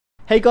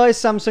Hey guys,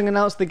 Samsung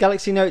announced the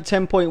Galaxy Note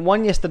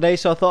 10.1 yesterday,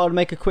 so I thought I'd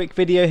make a quick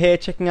video here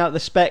checking out the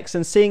specs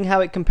and seeing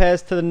how it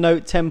compares to the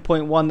Note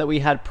 10.1 that we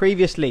had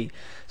previously.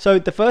 So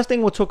the first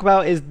thing we'll talk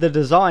about is the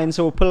design.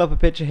 So we'll pull up a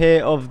picture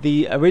here of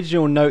the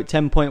original Note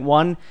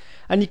 10.1,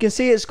 and you can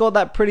see it's got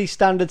that pretty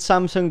standard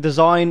Samsung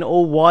design,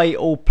 all white,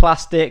 all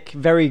plastic,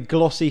 very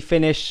glossy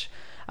finish.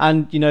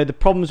 And you know, the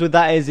problems with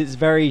that is it's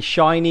very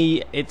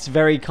shiny, it's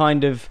very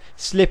kind of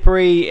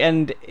slippery,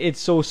 and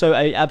it's also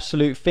an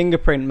absolute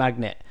fingerprint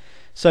magnet.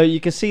 So you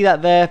can see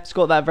that there, it's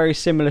got that very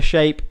similar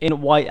shape in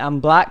white and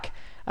black.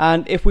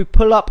 And if we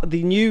pull up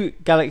the new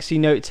Galaxy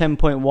Note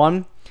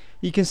 10.1,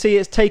 you can see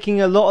it's taking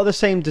a lot of the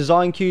same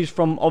design cues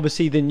from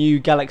obviously the new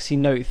Galaxy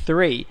Note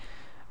 3.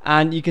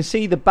 And you can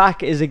see the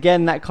back is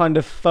again that kind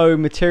of faux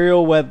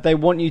material where they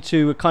want you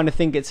to kind of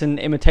think it's an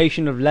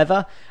imitation of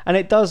leather. And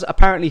it does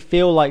apparently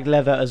feel like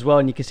leather as well,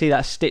 and you can see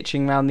that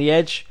stitching around the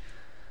edge.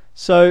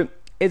 So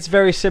it's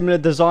very similar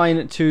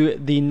design to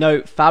the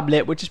Note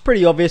phablet, which is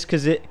pretty obvious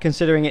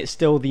considering it's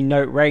still the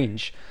Note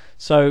range.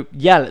 So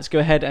yeah, let's go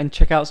ahead and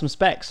check out some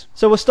specs.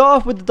 So we'll start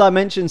off with the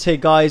dimensions here,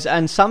 guys,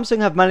 and Samsung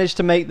have managed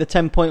to make the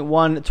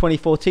 10.1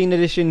 2014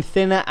 edition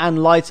thinner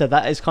and lighter.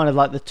 That is kind of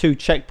like the two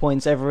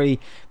checkpoints every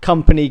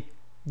company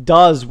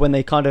does when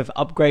they kind of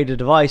upgrade a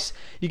device.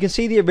 You can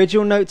see the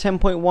original Note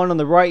 10.1 on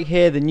the right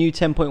here, the new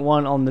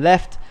 10.1 on the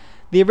left.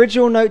 The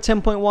original Note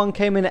 10.1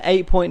 came in at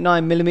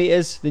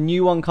 8.9mm, the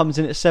new one comes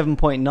in at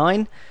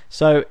 7.9,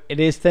 so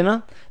it is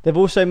thinner. They've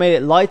also made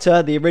it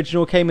lighter. The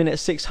original came in at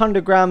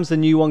 600 grams, the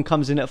new one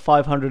comes in at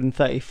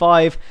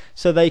 535,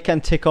 so they can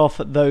tick off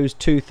those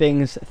two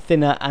things,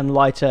 thinner and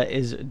lighter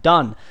is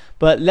done.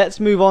 But let's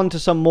move on to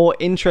some more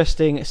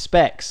interesting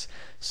specs.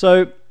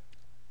 So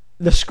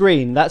the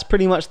screen, that's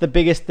pretty much the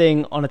biggest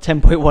thing on a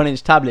 10.1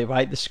 inch tablet,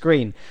 right? The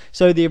screen.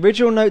 So the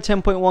original Note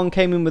 10.1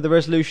 came in with a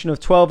resolution of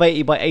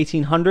 1280 by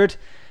 1800.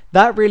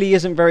 That really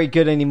isn't very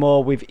good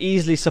anymore. We've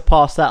easily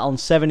surpassed that on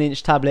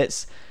 7-inch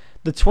tablets.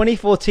 The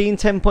 2014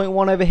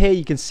 10.1 over here,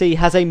 you can see,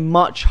 has a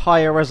much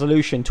higher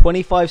resolution,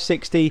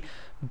 2560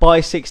 by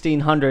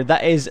 1600.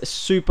 That is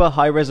super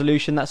high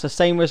resolution. That's the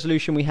same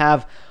resolution we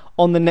have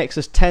on the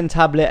Nexus 10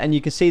 tablet, and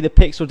you can see the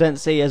pixel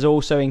density has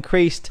also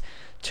increased.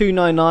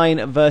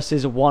 299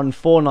 versus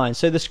 149.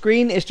 So the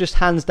screen is just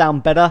hands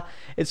down better.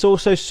 It's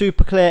also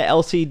super clear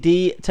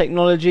LCD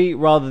technology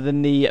rather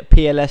than the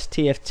PLS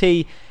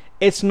TFT.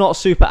 It's not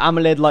super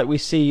AMOLED like we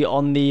see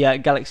on the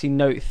Galaxy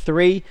Note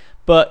 3,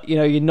 but you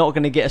know, you're not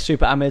going to get a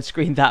super AMOLED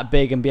screen that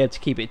big and be able to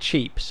keep it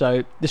cheap.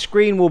 So the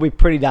screen will be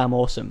pretty damn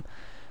awesome.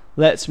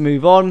 Let's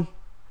move on.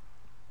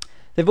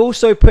 They've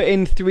also put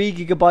in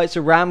 3GB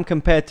of RAM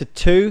compared to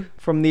 2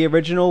 from the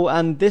original,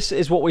 and this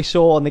is what we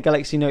saw on the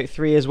Galaxy Note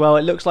 3 as well.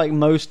 It looks like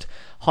most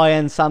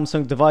high-end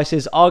Samsung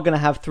devices are going to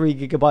have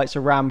 3GB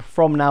of RAM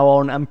from now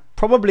on, and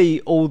probably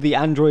all the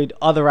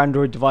other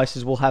Android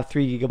devices will have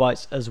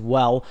 3GB as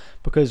well,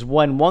 because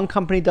when one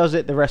company does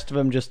it, the rest of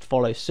them just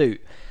follow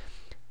suit.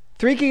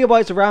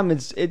 3GB of RAM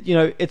is, you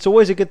know, it's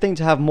always a good thing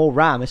to have more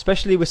RAM,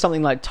 especially with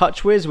something like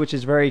TouchWiz, which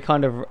is very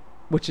kind of,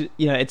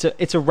 you know,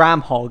 it's a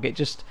RAM hog. It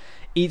just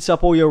eats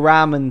up all your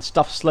RAM and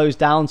stuff slows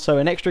down, so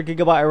an extra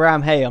gigabyte of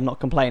RAM, hey, I'm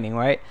not complaining,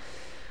 right?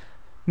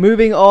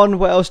 Moving on,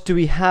 what else do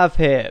we have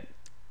here?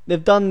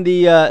 They've done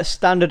the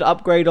standard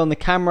upgrade on the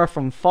camera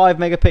from 5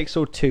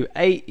 megapixel to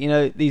 8. You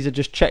know, these are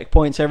just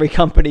checkpoints every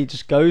company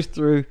just goes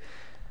through.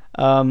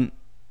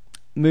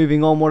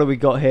 Moving on, what do we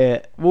got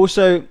here?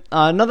 Also,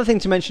 another thing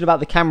to mention about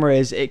the camera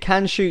is it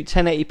can shoot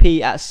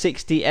 1080p at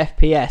 60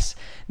 FPS.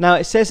 Now,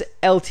 it says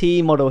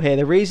LTE model here.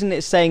 The reason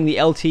it's saying the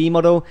LTE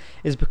model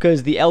is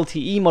because the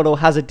LTE model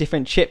has a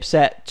different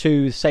chipset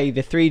to, say,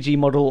 the 3G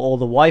model or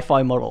the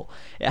Wi-Fi model.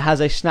 It has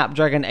a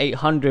Snapdragon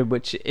 800,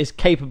 which is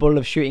capable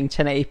of shooting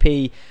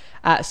 1080p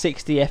at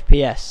 60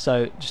 FPS.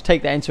 So just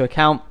take that into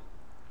account.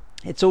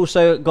 It's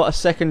also got a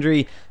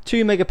secondary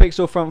 2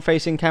 megapixel front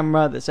facing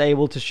camera that's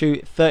able to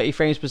shoot 30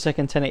 frames per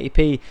second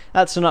 1080p.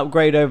 That's an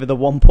upgrade over the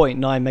 1.9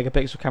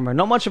 megapixel camera.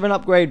 Not much of an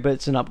upgrade, but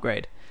it's an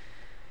upgrade.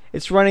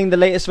 It's running the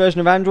latest version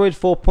of Android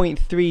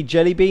 4.3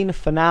 Jelly Bean,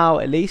 for now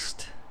at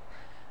least.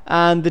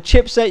 And the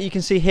chipset, you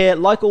can see here,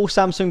 like all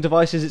Samsung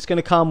devices, it's going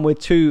to come with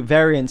two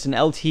variants, an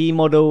LTE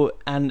model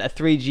and a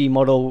 3G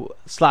model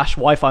 /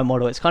 Wi-Fi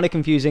model. It's kind of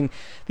confusing.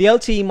 The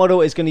LTE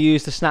model is going to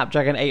use the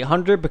Snapdragon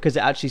 800 because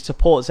it actually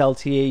supports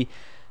LTE,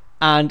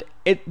 and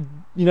it,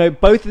 you know,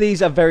 both of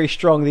these are very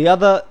strong. The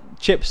other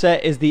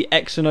chipset is the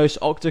Exynos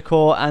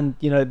octa-core, and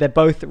you know, they're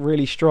both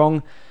really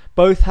strong.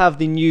 Both have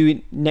the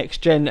new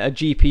next-gen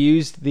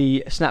GPUs.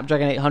 The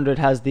Snapdragon 800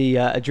 has the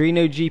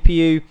Adreno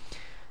GPU.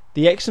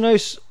 The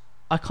Exynos,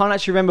 I can't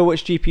actually remember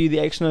which GPU the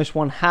Exynos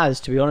one has,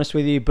 to be honest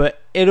with you,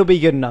 but it'll be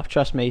good enough,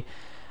 trust me.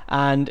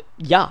 And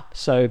yeah,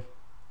 so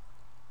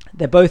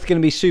they're both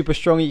going to be super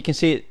strong. You can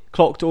see it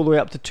clocked all the way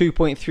up to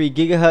 2.3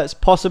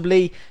 gigahertz.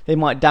 Possibly they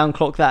might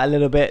downclock that a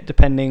little bit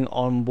depending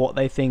on what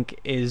they think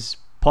is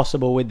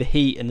possible with the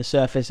heat and the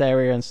surface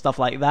area and stuff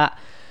like that.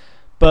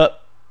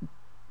 But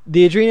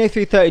The Adreno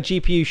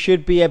 330 GPU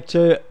should be able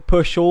to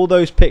push all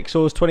those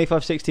pixels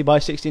 2560 by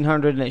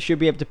 1600, and it should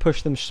be able to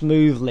push them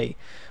smoothly.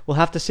 We'll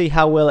have to see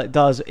how well it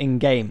does in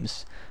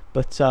games.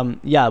 But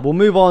yeah, we'll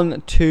move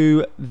on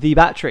to the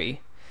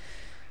battery.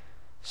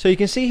 So you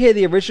can see here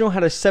the original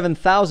had a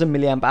 7000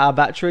 milliamp hour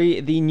battery.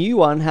 The new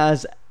one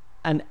has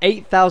an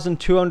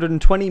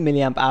 8220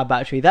 milliamp hour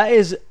battery. That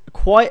is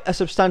quite a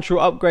substantial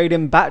upgrade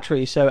in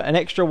battery. So an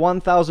extra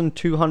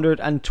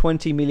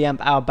 1220 milliamp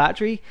hour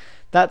battery.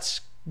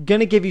 That's going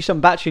to give you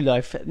some battery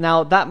life.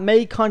 Now that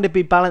may kind of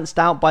be balanced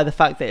out by the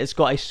fact that it's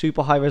got a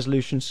super high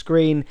resolution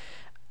screen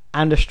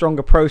and a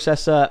stronger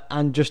processor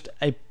and just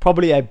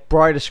probably a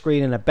brighter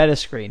screen and a better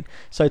screen.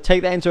 So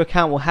take that into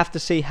account. We'll have to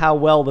see how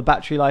well the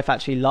battery life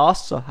actually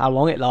lasts, or how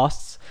long it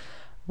lasts.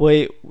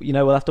 We'll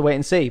have to wait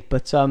and see.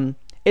 But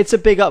it's a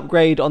big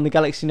upgrade on the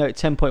Galaxy Note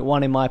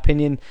 10.1 in my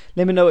opinion.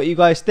 Let me know what you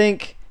guys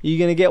think. Are you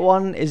going to get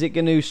one? Is it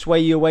going to sway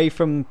you away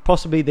from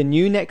possibly the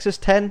new Nexus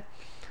 10?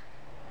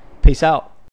 Peace out.